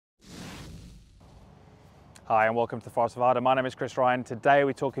Hi and welcome to the Forest of Arden. My name is Chris Ryan. Today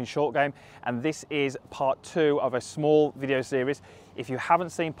we're talking short game and this is part 2 of a small video series. If you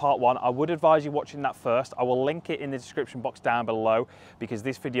haven't seen part 1, I would advise you watching that first. I will link it in the description box down below because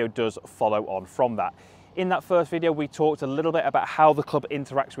this video does follow on from that. In that first video we talked a little bit about how the club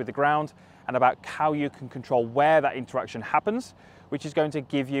interacts with the ground and about how you can control where that interaction happens, which is going to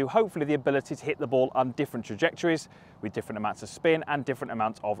give you hopefully the ability to hit the ball on different trajectories with different amounts of spin and different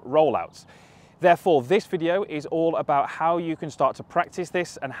amounts of rollouts. Therefore, this video is all about how you can start to practice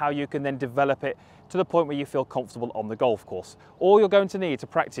this and how you can then develop it to the point where you feel comfortable on the golf course. All you're going to need to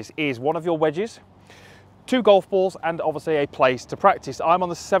practice is one of your wedges, 2 golf balls, and obviously a place to practice. I'm on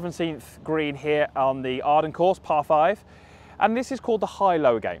the 17th green here on the Arden course, par 5, and this is called the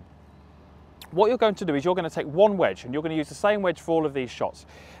high-low game. What you're going to do is you're going to take one wedge and you're going to use the same wedge for all of these shots.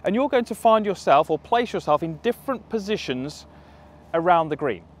 And you're going to find yourself or place yourself in different positions around the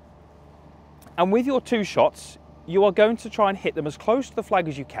green. And with your 2 shots, you are going to try and hit them as close to the flag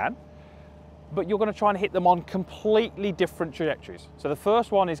as you can, but you're going to try and hit them on completely different trajectories. So the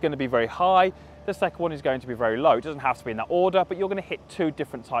first one is going to be very high, the second one is going to be very low. It doesn't have to be in that order, but you're going to hit 2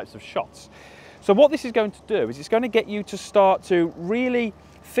 different types of shots. So what this is going to do is it's going to get you to start to really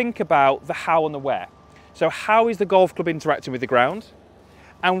think about the how and the where. So how is the golf club interacting with the ground?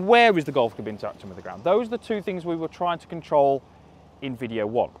 And where is the golf club interacting with the ground? Those are the 2 things we were trying to control in video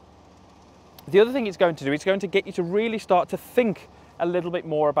 1. The other thing it's going to do, it's going to get you to really start to think a little bit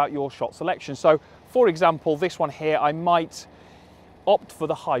more about your shot selection. So for example, this one here, I might opt for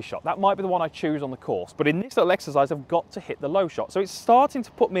the high shot. That might be the one I choose on the course. But in this little exercise, I've got to hit the low shot. So it's starting to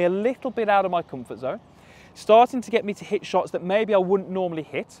put me a little bit out of my comfort zone, starting to get me to hit shots that maybe I wouldn't normally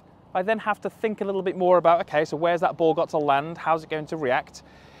hit. I then have to think a little bit more about, okay, so where's that ball got to land? How's it going to react?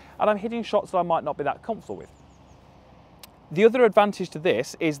 And I'm hitting shots that I might not be that comfortable with. The other advantage to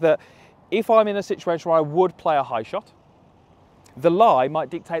this is that if I'm in a situation where I would play a high shot, the lie might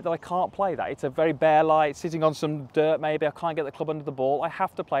dictate that I can't play that. It's a very bare lie, it's sitting on some dirt maybe, I can't get the club under the ball, I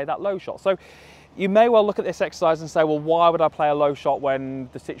have to play that low shot. So you may well look at this exercise and say, well, why would I play a low shot when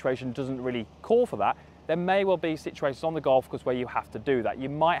the situation doesn't really call for that? There may well be situations on the golf course where you have to do that. You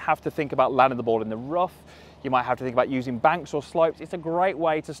might have to think about landing the ball in the rough, you might have to think about using banks or slopes. It's a great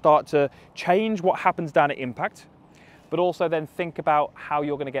way to start to change what happens down at impact, but also then think about how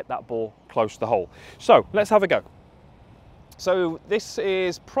you're going to get that ball close to the hole. So let's have a go. So this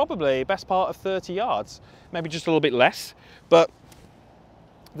is probably best part of 30 yards, maybe just a little bit less, but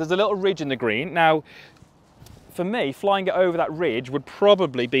there's a little ridge in the green. Now, for me, flying it over that ridge would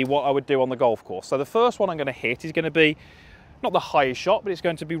probably be what I would do on the golf course. So the first one I'm going to hit is going to be not the highest shot, but it's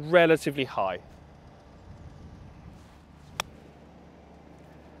going to be relatively high.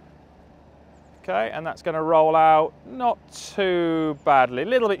 Okay, and that's going to roll out not too badly, a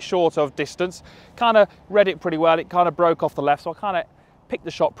little bit short of distance. Kind of read it pretty well, it kind of broke off the left, so I kind of picked the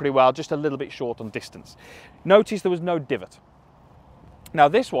shot pretty well, just a little bit short on distance. Notice there was no divot. Now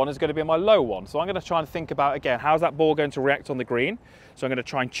this one is going to be my low one, so I'm going to try and think about, again, how's that ball going to react on the green? So I'm going to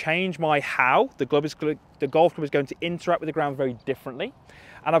try and change my how. The golf club is going to interact with the ground very differently,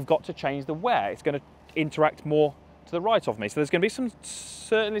 and I've got to change the where. It's going to interact more to the right of me. So there's going to be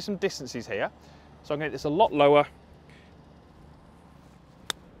certainly some distances here. So I'm going to get this a lot lower.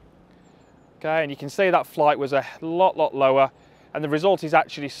 Okay, and you can see that flight was a lot lower, and the result is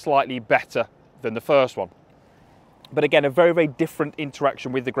actually slightly better than the first one. But again, a very different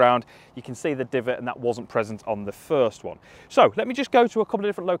interaction with the ground. You can see the divot, and that wasn't present on the first one. So let me just go to a couple of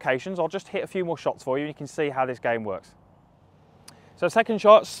different locations. I'll just hit a few more shots for you, and you can see how this game works. So second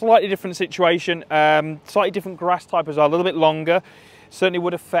shot, slightly different situation, slightly different grass type as well, a little bit longer. Certainly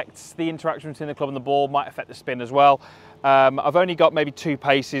would affect the interaction between the club and the ball, might affect the spin as well. I've only got maybe 2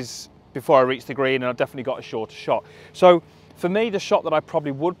 paces before I reach the green, and I've definitely got a shorter shot. So for me, the shot that I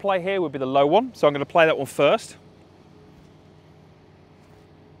probably would play here would be the low one. So I'm going to play that one first.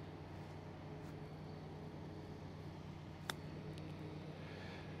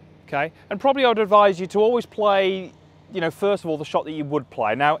 Okay, and probably I would advise you to always play, you know, first of all, the shot that you would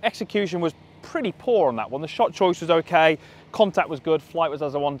play. Now, execution was pretty poor on that one. The shot choice was okay, contact was good, flight was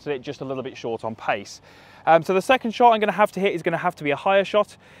as I wanted it, just a little bit short on pace. So the second shot I'm going to have to hit is going to have to be a higher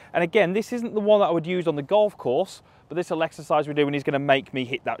shot. And again, this isn't the one that I would use on the golf course, but this little exercise we're doing is going to make me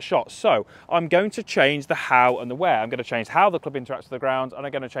hit that shot. So I'm going to change the how and the where. I'm going to change how the club interacts with the ground, and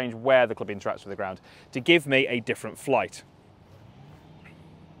I'm going to change where the club interacts with the ground to give me a different flight.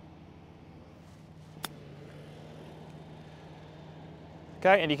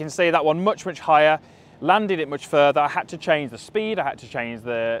 Okay, and you can see that one much higher, landed it much further. I had to change the speed, I had to change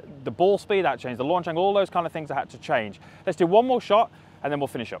the ball speed, I had to change the launch angle, all those kind of things I had to change. Let's do one more shot and then we'll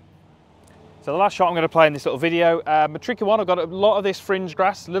finish up. So the last shot I'm going to play in this little video, a tricky one. I've got a lot of this fringe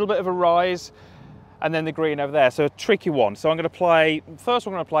grass, a little bit of a rise, and then the green over there. So a tricky one. So I'm going to play, first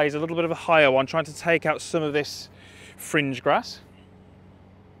one I'm going to play is a little bit of a higher one, trying to take out some of this fringe grass.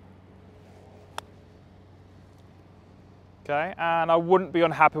 Okay, and I wouldn't be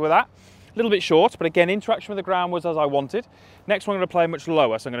unhappy with that. A little bit short, but again, interaction with the ground was as I wanted. Next one I'm going to play much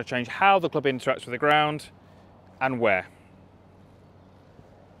lower, so I'm going to change how the club interacts with the ground and where.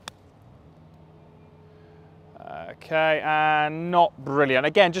 Okay, and not brilliant.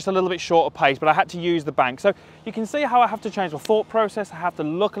 Again, just a little bit shorter pace, but I had to use the bank. So you can see how I have to change my thought process. I have to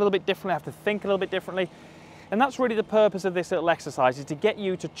look a little bit differently. I have to think a little bit differently. And that's really the purpose of this little exercise, is to get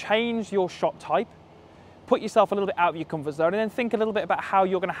you to change your shot type, put yourself a little bit out of your comfort zone, and then think a little bit about how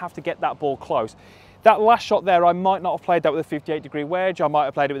you're going to have to get that ball close. That last shot there, I might not have played that with a 58-degree wedge. I might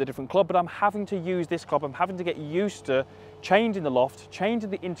have played it with a different club, but I'm having to use this club. I'm having to get used to changing the loft, changing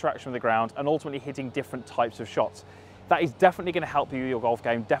the interaction with the ground, and ultimately hitting different types of shots. That is definitely going to help you with your golf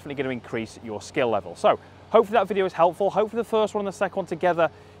game, definitely going to increase your skill level. So hopefully that video is helpful. Hopefully the first one and the second one together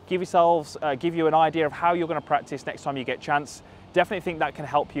give you an idea of how you're going to practice next time you get a chance. Definitely think that can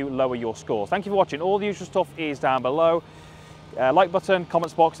help you lower your scores. Thank you for watching. All the usual stuff is down below. Like button,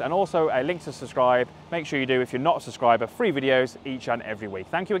 comments box, and also a link to subscribe. Make sure you do if you're not a subscriber. Free videos each and every week.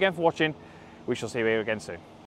 Thank you again for watching. We shall see you again soon.